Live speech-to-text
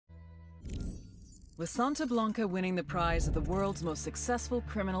With Santa Blanca winning the prize of the world's most successful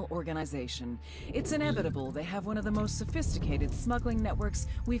criminal organization, it's inevitable they have one of the most sophisticated smuggling networks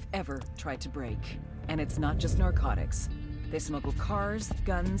we've ever tried to break. And it's not just narcotics. They smuggle cars,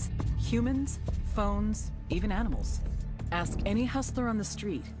 guns, humans, phones, even animals. Ask any hustler on the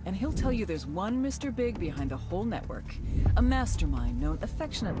street, and he'll tell you there's one Mr. Big behind the whole network. A mastermind known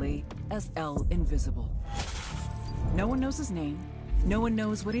affectionately as El Invisible. No one knows his name. No one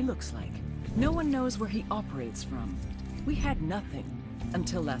knows what he looks like. No one knows where he operates from. We had nothing.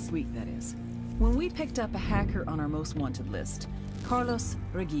 Until last week, that is. When we picked up a hacker on our most wanted list, Carlos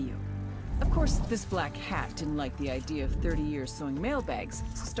Reguillo. Of course, this black hat didn't like the idea of 30 years sewing mailbags,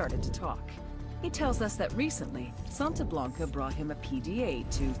 so started to talk. He tells us that recently, Santa Blanca brought him a PDA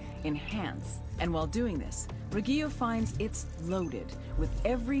to enhance. And while doing this, Reguillo finds it's loaded with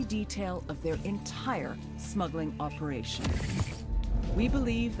every detail of their entire smuggling operation. We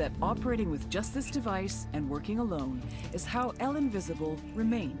believe that operating with just this device and working alone is how El Invisible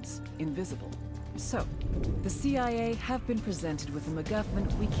remains invisible. So, the CIA have been presented with a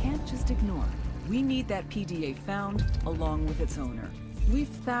MacGuffin we can't just ignore. We need that PDA found along with its owner. We've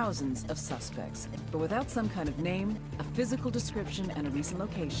thousands of suspects, but without some kind of name, a physical description, and a recent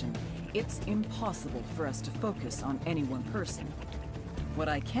location, it's impossible for us to focus on any one person. What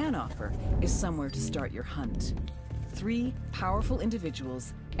I can offer is somewhere to start your hunt. 3 powerful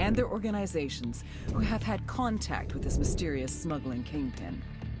individuals and their organizations who have had contact with this mysterious smuggling kingpin.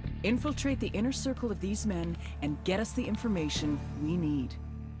 Infiltrate the inner circle of these men and get us the information we need.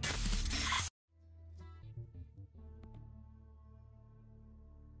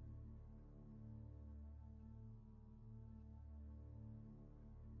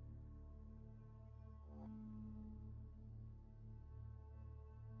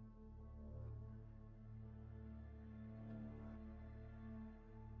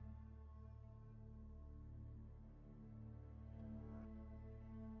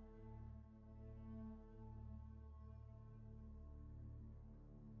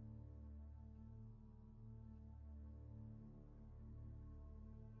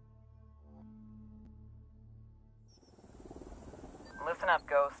 Listen up,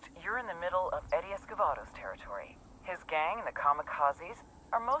 Ghost. You're in the middle of Eddie Escovedo's territory. His gang, the Kamikazes,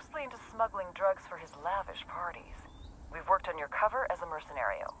 are mostly into smuggling drugs for his lavish parties. We've worked on your cover as a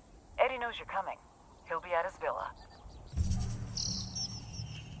mercenario. Eddie knows you're coming. He'll be at his villa.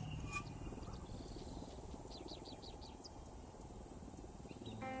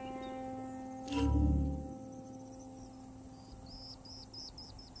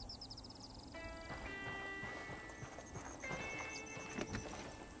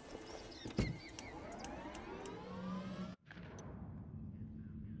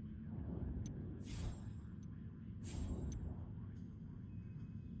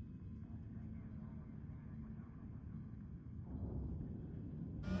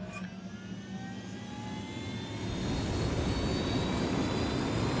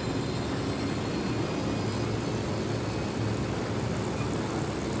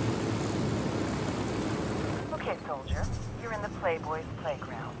 Okay, soldier. You're in the Playboy's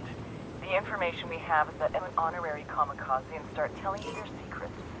playground. The information we have is that I'm an honorary kamikaze and start telling you your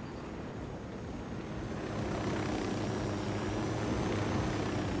secrets.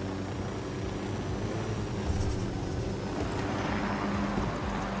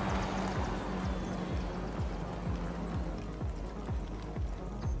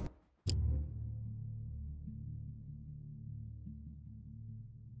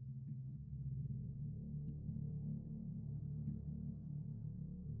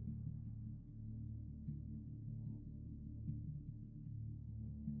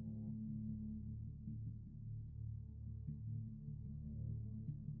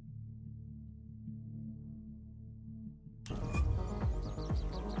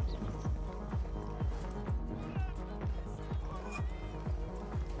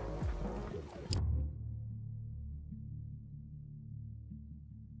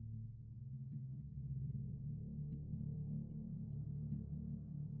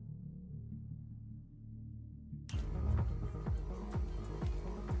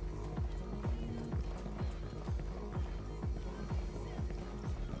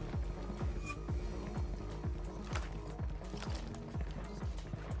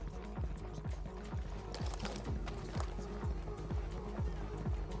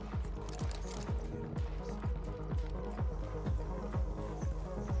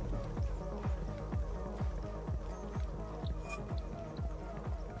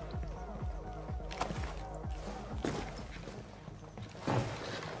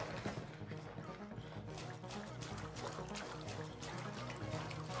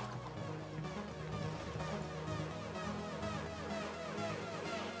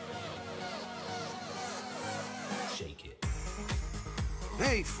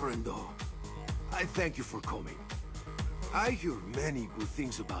 Hey, friendo. I thank you for coming. I hear many good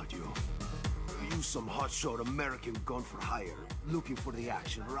things about you. You some hotshot American gun for hire, looking for the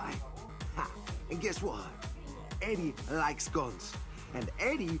action, right? Ha! And guess what? Eddie likes guns. And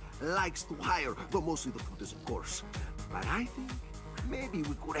Eddie likes to hire, though mostly the footers, of course. But I think maybe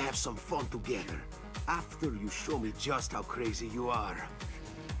we could have some fun together, after you show me just how crazy you are.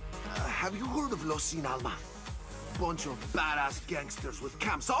 Have you heard of Los Sin Alma? Bunch of badass gangsters with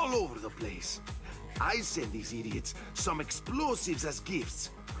camps all over the place. I send these idiots some explosives as gifts.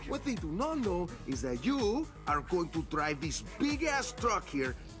 What they do not know is that you are going to drive this big-ass truck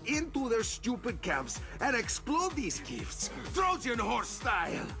here into their stupid camps and explode these gifts, Trojan horse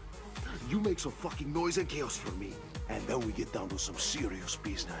style. You make some fucking noise and chaos for me, and then we get down to some serious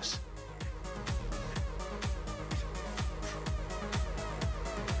business.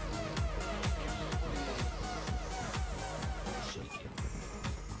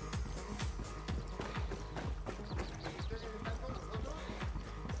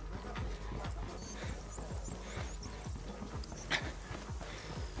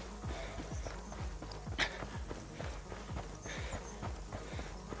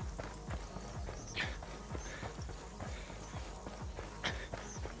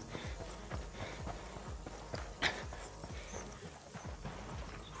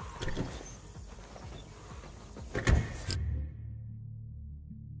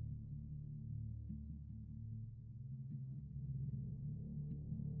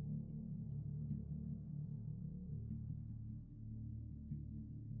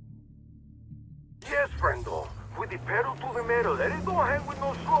 Yes, friendo. With the pedal to the metal, let it don't hang with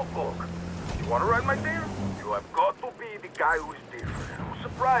no slowpoke. You wanna ride my deer? You have got to be the guy who is different, who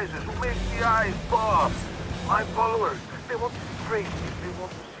surprises, who makes the eyes pop. My followers, they want to see crazy, they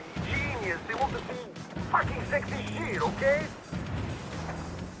want to see genius, they want to see fucking sexy shit, okay?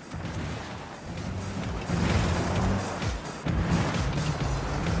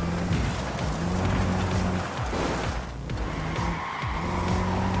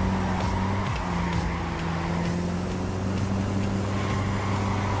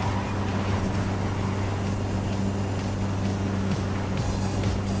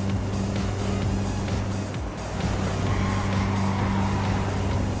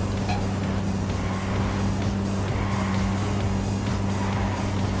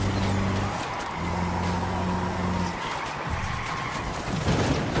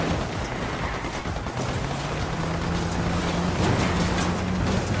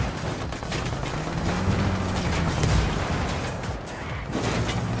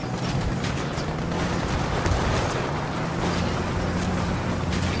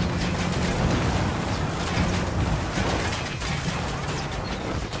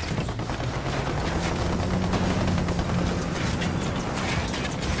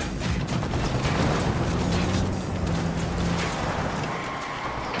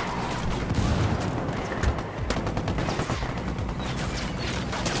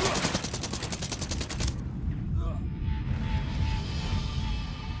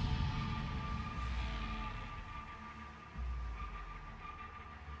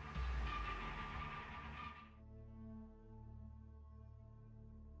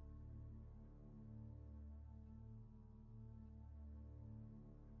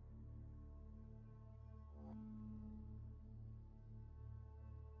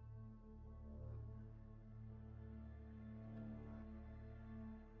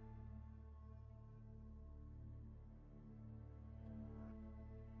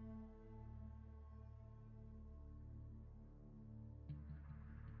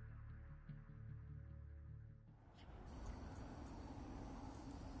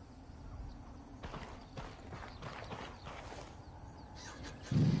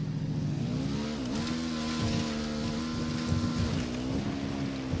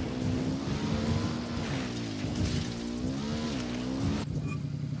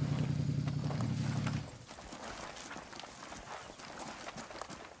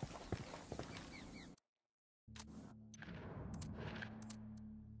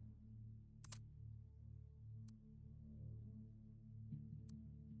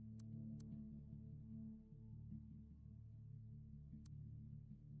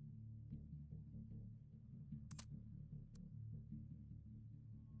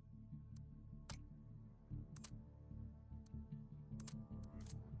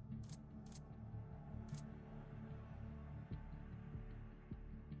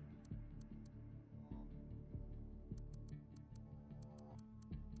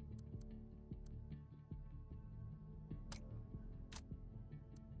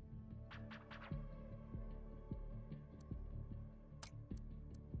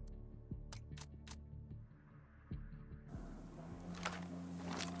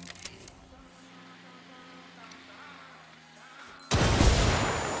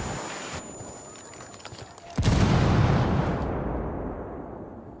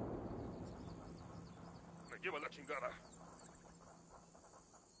 chingada.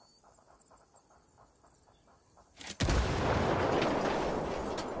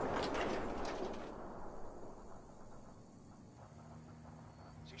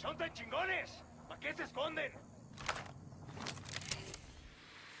 Si son tan chingones, ¿para qué se esconden?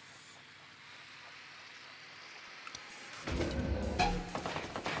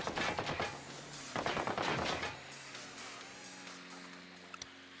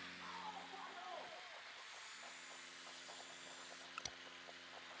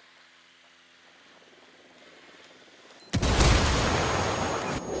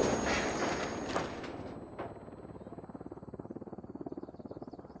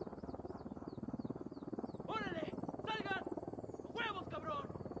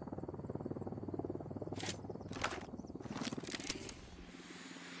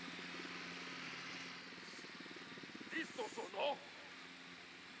 ¿Listos o no?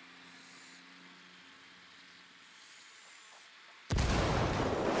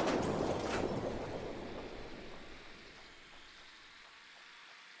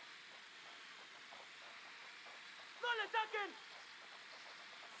 ¡No le saquen!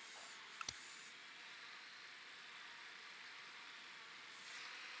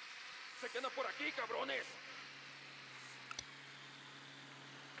 ¡Se queda por aquí, cabrones!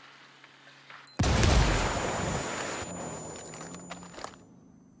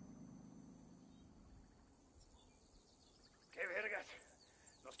 ¡Qué vergas!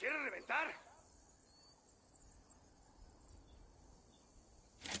 ¿Nos quiere reventar?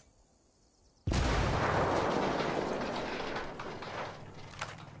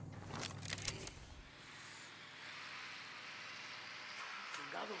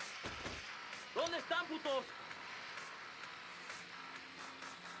 ¡Chingados! ¿Dónde están, putos?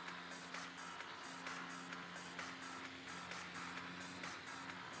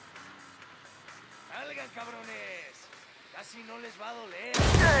 ¡Salgan, cabrones! Casi no les va a doler.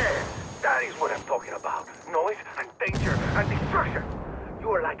 Yeah! That is what I'm talking about. Noise and danger and destruction.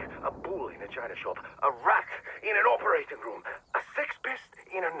 You are like a bull in a china shop, a rat in an operating room, a sex pest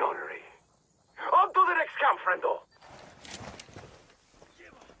in a nunnery. On to the next camp, friendo!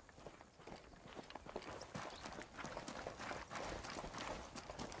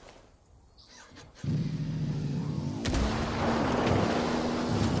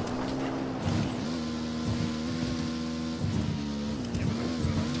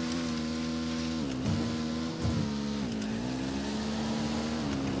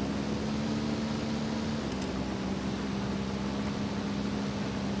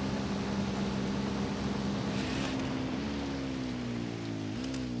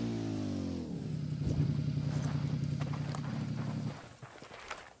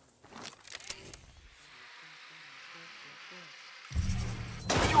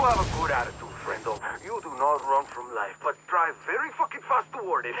 You have a good attitude, friendo. You do not run from life, but drive very fucking fast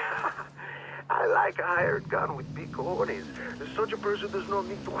toward it. I like a hired gun with big cojones. Such a person does not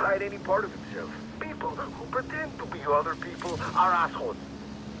need to hide any part of himself. People who pretend to be other people are assholes.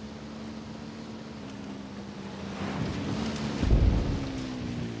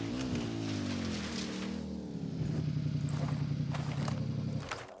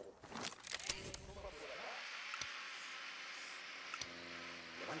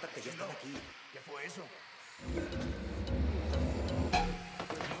 Levántate, ya están aquí. ¿Qué fue eso?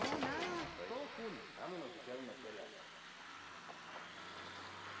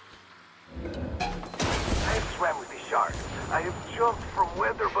 I have swam with these sharks. I have jumped from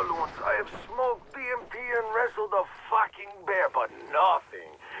weather balloons. I have smoked DMT and wrestled a fucking bear, but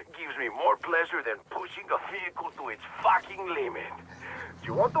nothing gives me more pleasure than pushing a vehicle to its fucking limit. Do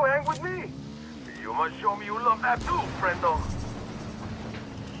you want to hang with me? You must show me you love that too, friendo.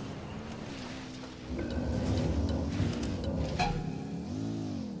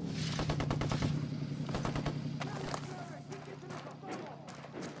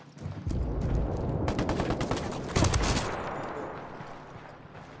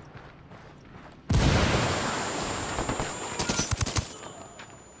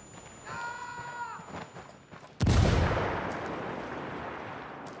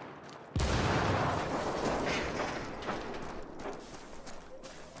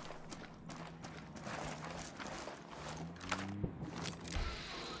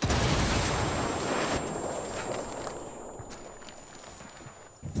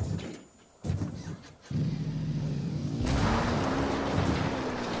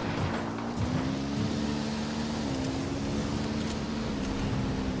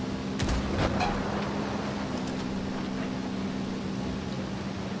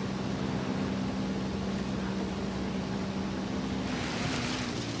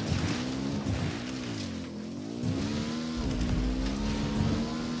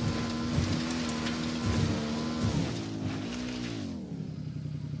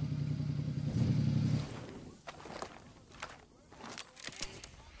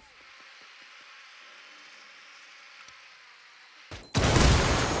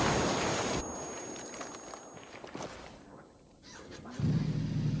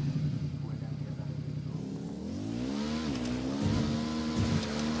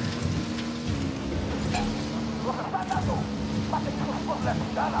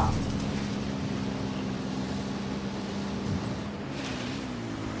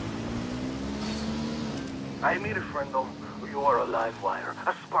 I need a friendo. You are a live wire,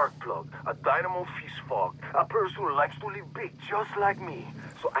 a spark plug, a dynamo fist fog, a person who likes to live big just like me.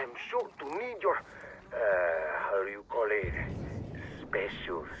 So I'm sure to need your, how do you call it?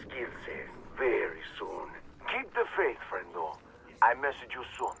 Special skill set very soon. Keep the faith, friendo. I message you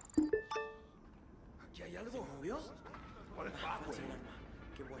soon. ¿Aquí hay algo, obvio?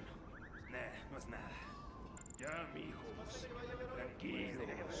 Qué bueno. Nah, no es nada. Ya, mijos.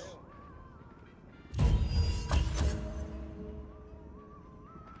 Tranquilos.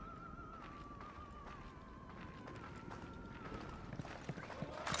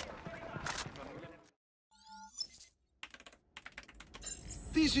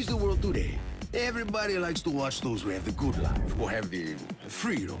 This is the world today. Everybody likes to watch those who have the good life, who have the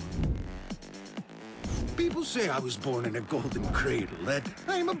freedom. People say I was born in a golden cradle, that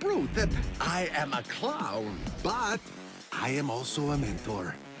I am a brute, that I am a clown. But I am also a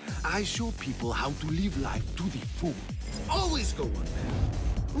mentor. I show people how to live life to the full. Always go on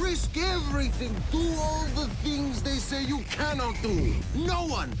that. Risk everything. Do all the things they say you cannot do. No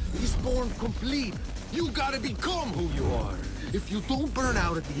one is born complete. You gotta become who you are. If you don't burn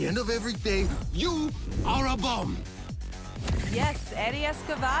out at the end of every day, you are a bum. Yes, Eddie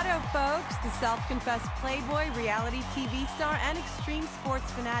Escovedo, folks. The self-confessed playboy, reality TV star, and extreme sports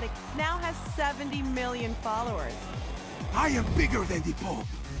fanatic now has 70 million followers. I am bigger than the Pope.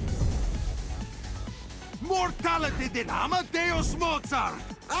 More talented than Amadeus Mozart.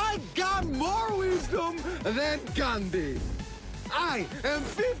 I got more wisdom than Gandhi. I am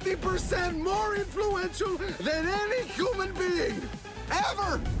 50% more influential than any human being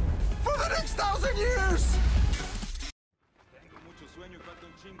ever for the next 1,000 years.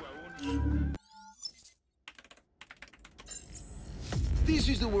 This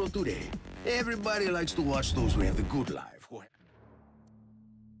is the world today. Everybody likes to watch those who have the good life.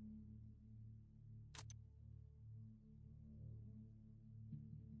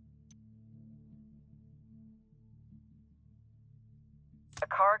 A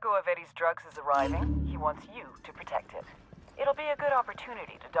cargo of Eddie's drugs is arriving. He wants you to protect it. It'll be a good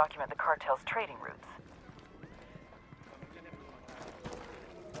opportunity to document the cartel's trading routes.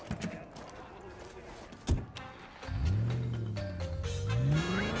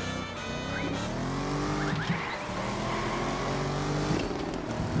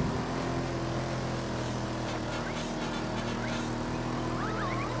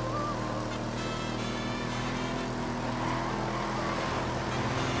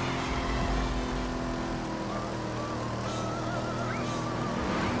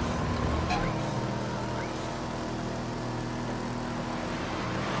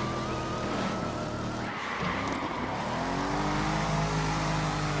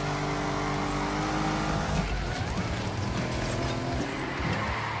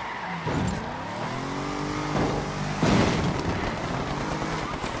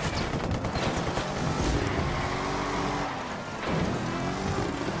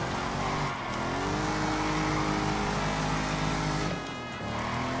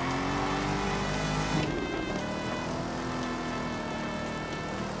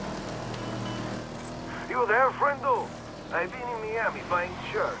 You there, friendo? I've been in Miami buying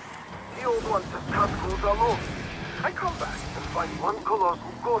shirts. The old ones have Costco's all over. I come back and find one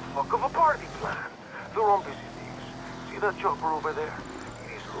colossal ghost fuck of a party plan. The rumpus is this. See that chopper over there?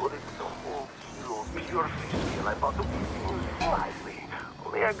 It is loaded with a whole kilo of pure fish meal. I bought the things lively.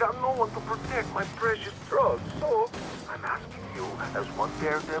 Only I got no one to protect my precious drugs. So, I'm asking you, as one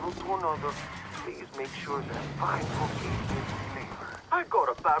daredevil to another, please make sure that fine cocaine gets flavor. I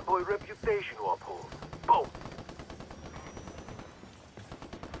got a bad boy reputation to uphold. Boom!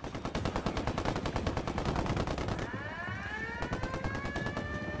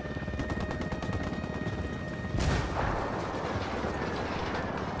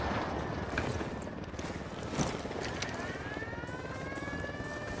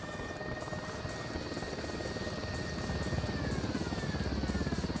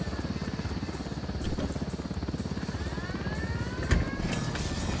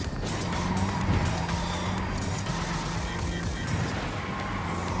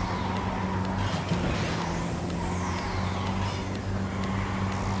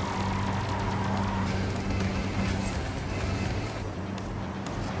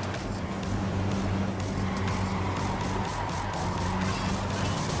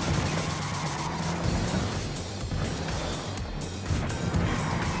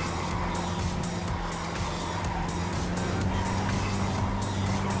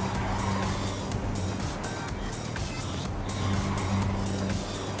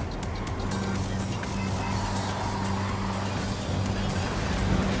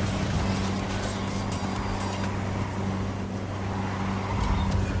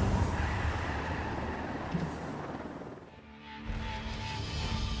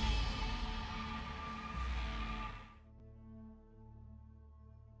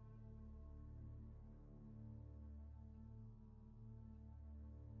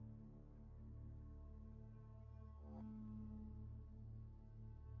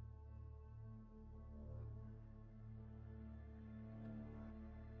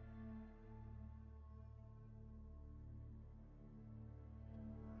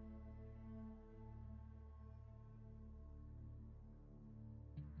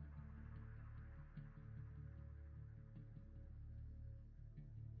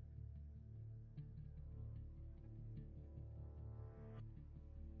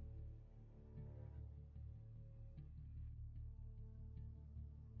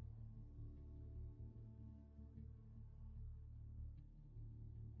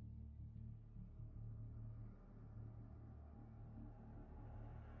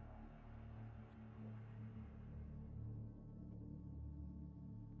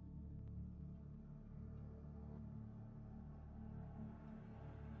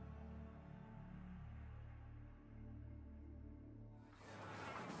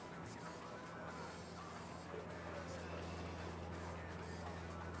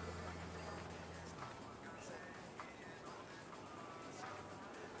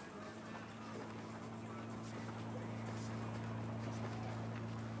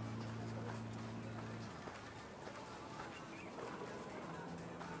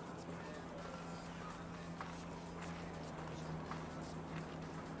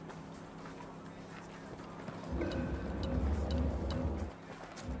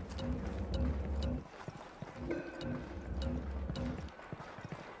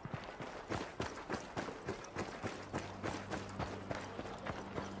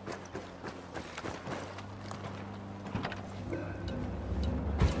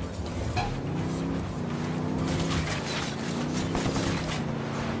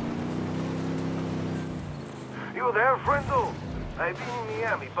 You there, friendo? I've been in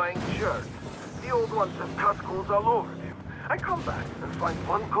Miami buying shirts. The old ones have Costco's all over them. I come back and find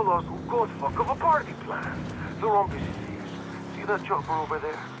one colossal godfuck of a party plan. The rumpus is here. See that chopper over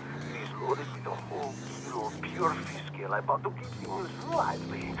there? It is loaded with a whole kilo of pure fish scale I bought to keep things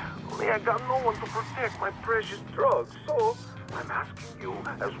lively. Only I got no one to protect my precious drugs, so I'm asking you,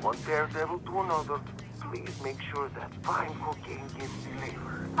 as one daredevil to another, please make sure that fine cocaine gets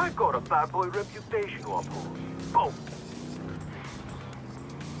delivered. I got a bad boy reputation to uphold. Go!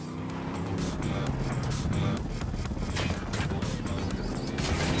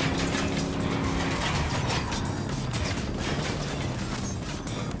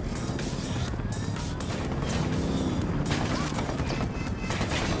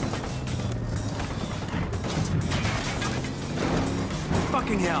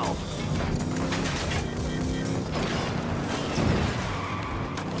 Fucking hell!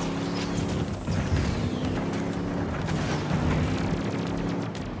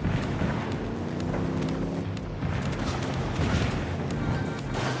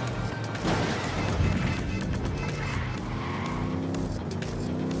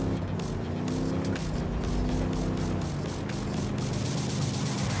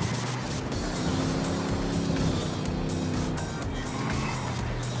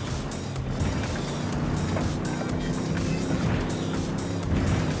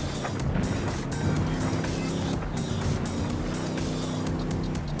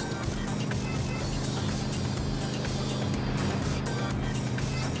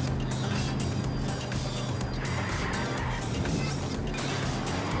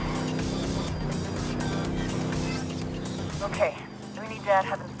 Okay, Dad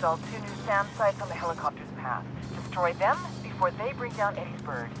has installed 2 new SAM sites on the helicopter's path. Destroy them before they bring down Eddie's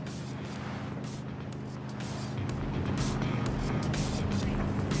bird.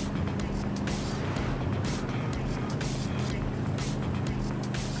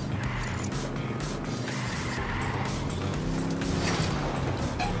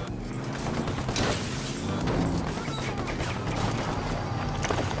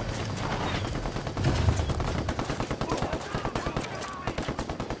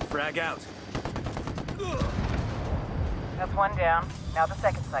 Frag out. That's one down. Now the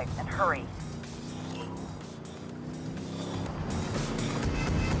second site, and hurry.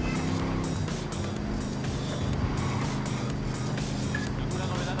 Ninguna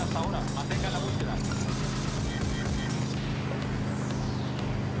novedad hasta ahora. Mantenga la búsqueda.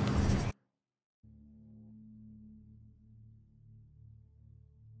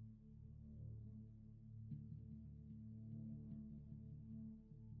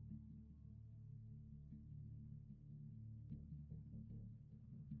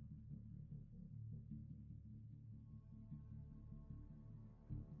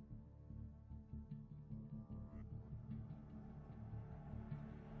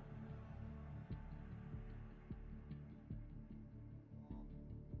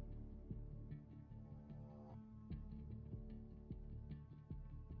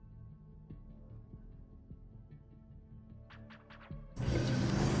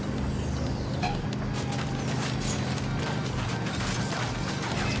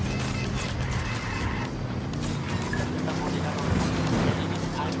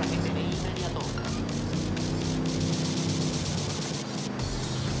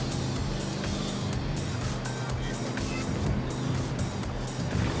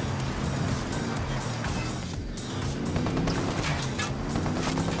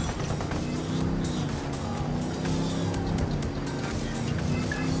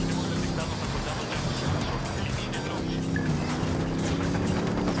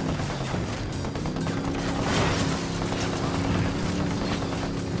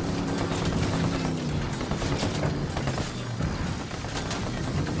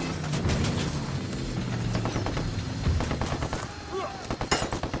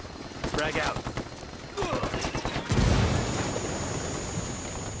 Frag out.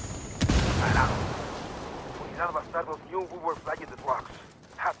 Cuidado, bastardos knew we were flying the rocks.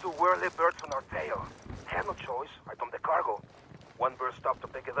 Had to whirl the birds on our tail. Had no choice. I dumped the cargo. One bird stopped to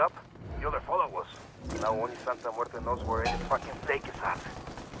pick it up. The other followed us. Now only Santa Muerte knows where any fucking lake is at.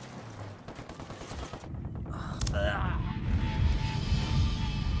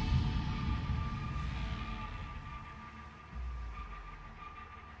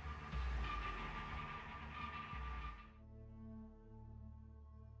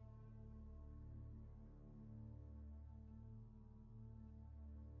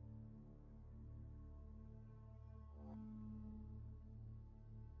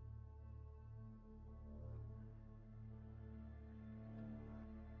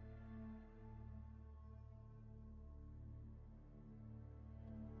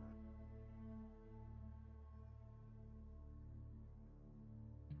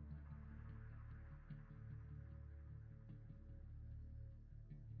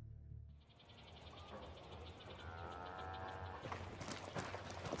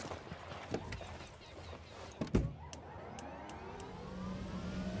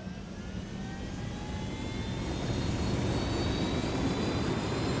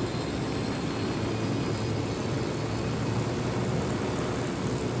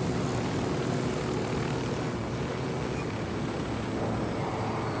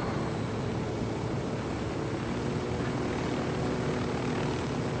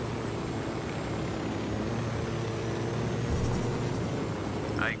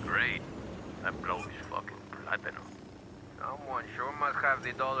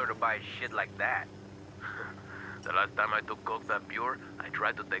 $50 to buy shit like that. The last time I took coke that pure, I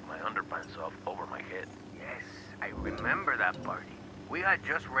tried to take my underpants off over my head. Yes, I remember that party. We had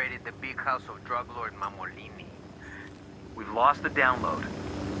just raided the big house of drug lord Mamolini. We've lost the download.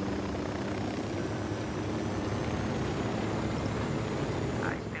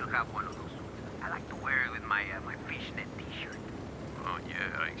 I still have one of those suits. I like to wear it with my fishnet t-shirt. Oh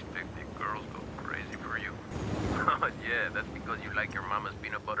yeah, I expect the girls go crazy for you. Oh yeah, that's because you like your mama's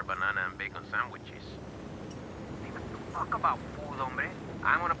peanut butter, banana, and bacon sandwiches. Even talk about food, hombre.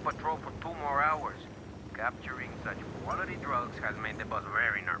 I'm on a patrol for 2 more hours. Capturing such quality drugs has made the boss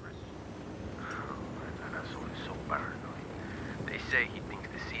very nervous. That asshole is so paranoid. They say he thinks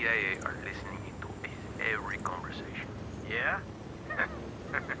the CIA are listening into his every conversation. Yeah?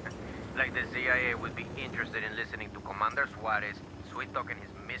 Like the CIA would be interested in listening to Commander Suarez sweet-talking his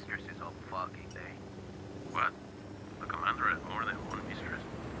mistresses all fucking day. What? The commander has more than one mistress?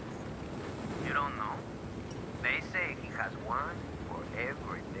 You don't know? They say he has one for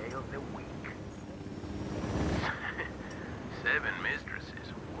every day of the week. 7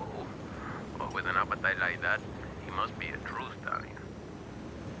 mistresses? Whoa. Well, with an appetite like that, he must be a true stallion.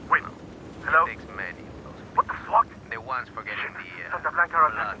 Wait, hello? He takes many of those. What the fuck? The ones forgetting the, Santa Blanca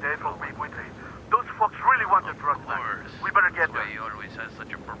are attacking the airport with buitre. Those fucks really want the drugs back. We better get That's why them. he always has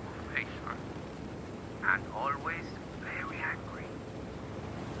such a purple face, huh? And always very angry.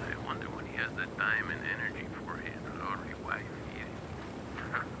 I wonder when he has the time and energy for his lovely wife, Edith.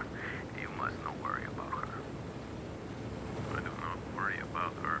 You must not worry about her. I do not worry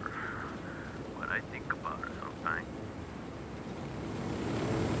about her, but I think about her sometimes.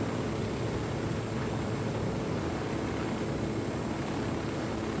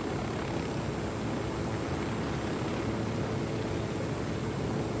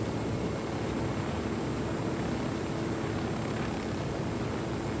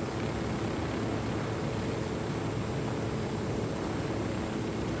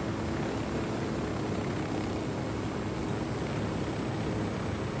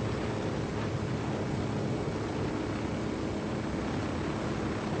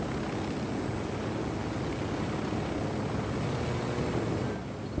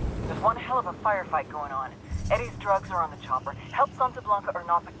 One hell of a firefight going on. Eddie's drugs are on the chopper. Help Santa Blanca or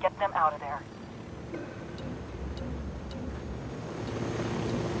not, but get them out of there.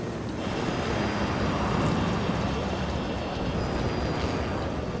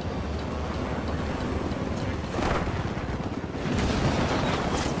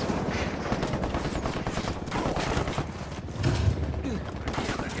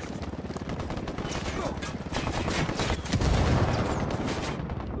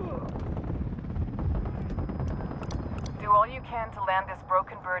 All you can to land this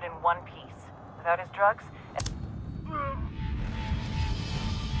broken bird in one piece. Without his drugs...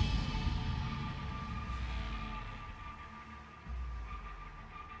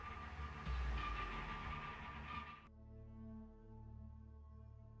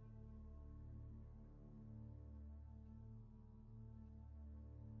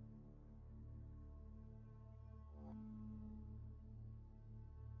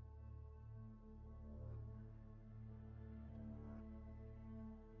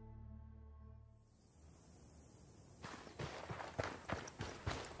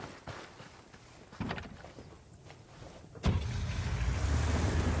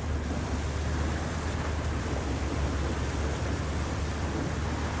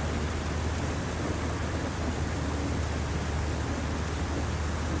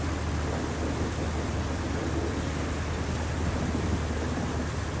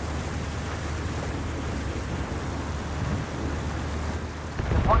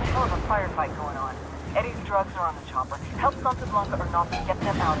 One hell of a firefight going on. Eddie's drugs are on the chopper. Help Santa Blanca or not, but get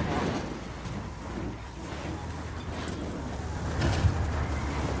them out of there.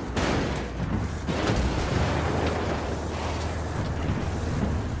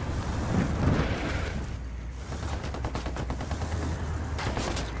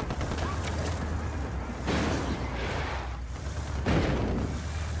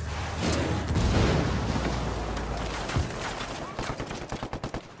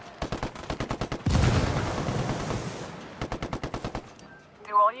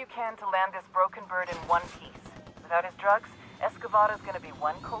 All you can to land this broken bird in one piece. Without his drugs, Escovada's gonna be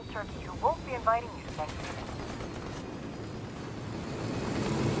one cold turkey who won't be inviting you to Thanksgiving.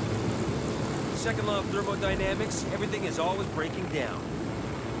 Second law of thermodynamics, everything is always breaking down.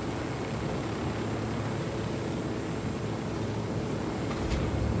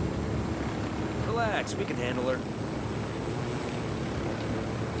 Relax, we can handle her.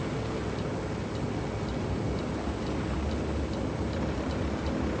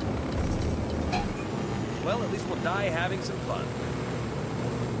 as well die having some fun.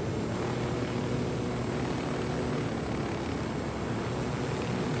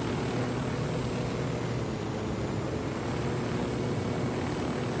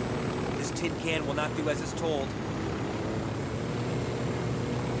 This tin can will not do as it's told.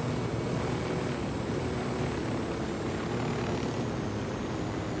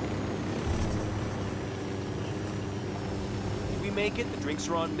 If we make it, the drinks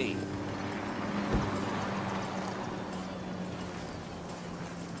are on me.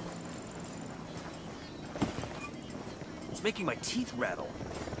 It's making my teeth rattle.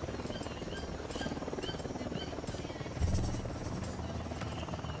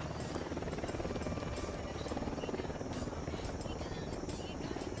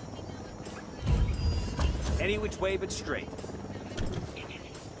 Any which way but straight.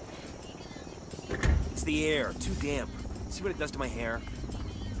 It's the air, too damp. See what it does to my hair?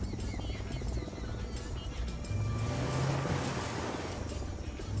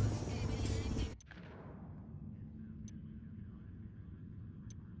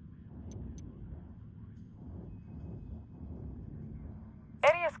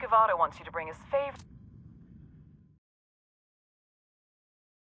 Eddie Escovedo wants you to bring his favorite...